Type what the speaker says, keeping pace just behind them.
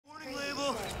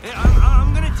Hey,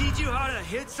 I'm gonna teach you how to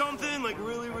hit something like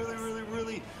really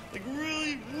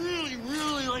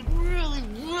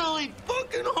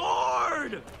fucking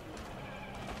hard.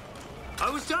 I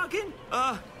was talking?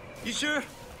 You sure?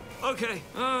 Okay,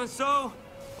 so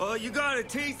you got a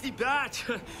tasty batch.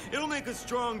 It'll make a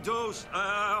strong dose.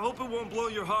 I hope it won't blow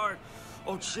your heart.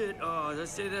 Oh shit, did I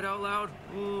say that out loud?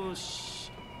 Oh shit.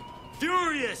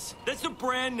 Furious! That's the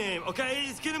brand name, okay?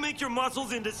 It's gonna make your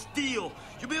muscles into steel.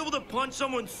 You'll be able to punch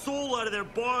someone's soul out of their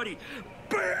body.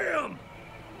 BAM!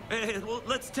 Hey, well,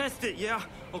 let's test it, yeah?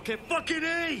 Okay, fucking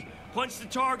A! Punch the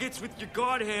targets with your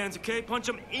god hands, okay? Punch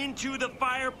them into the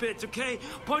fire pits, okay?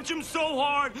 Punch them so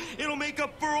hard, it'll make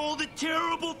up for all the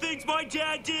terrible things my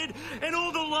dad did and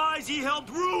all the lies he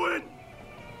helped ruin!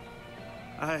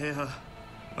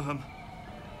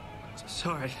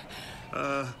 Sorry.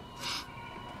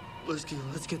 Let's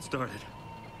get started.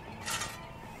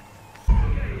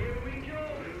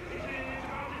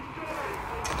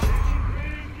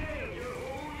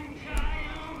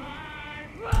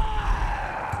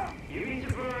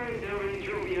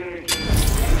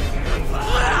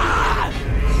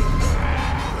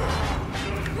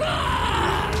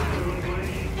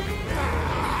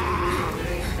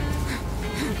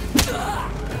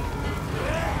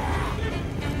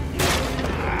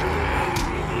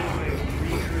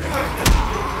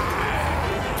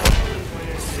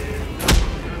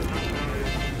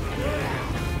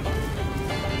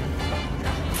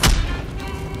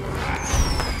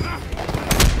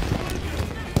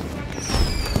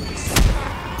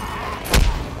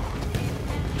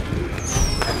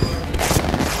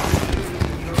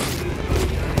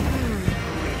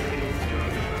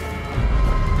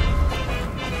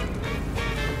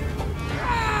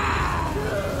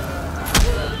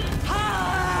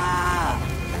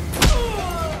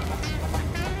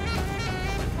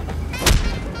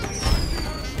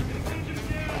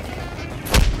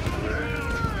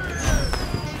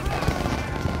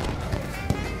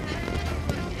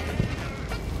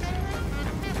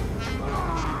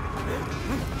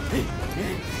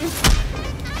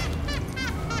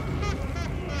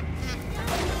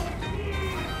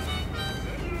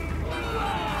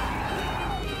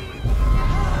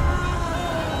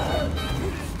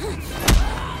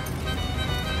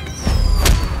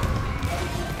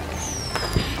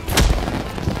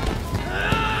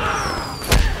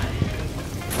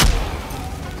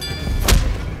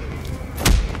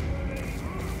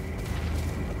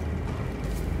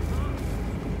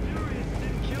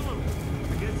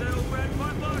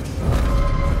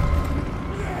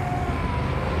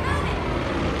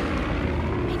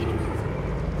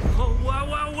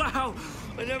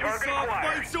 I never saw a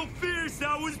fight so fierce.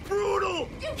 That was brutal.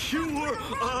 You were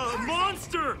a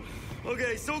monster.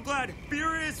 Okay, so glad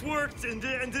Furious worked and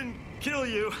didn't kill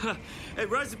you. Hey,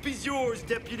 recipe's yours,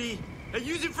 deputy. Hey,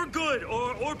 use it for good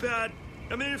or bad.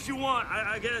 I mean, if you want,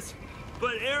 I guess.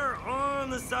 But err on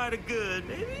the side of good,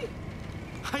 maybe?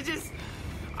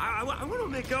 I want to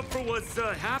make up for what's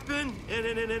happened, and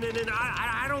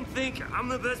I don't think I'm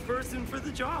the best person for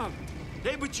the job.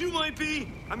 Hey, but you might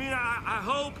be. I mean, I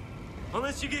hope.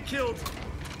 Unless you get killed.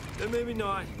 Then maybe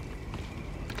not.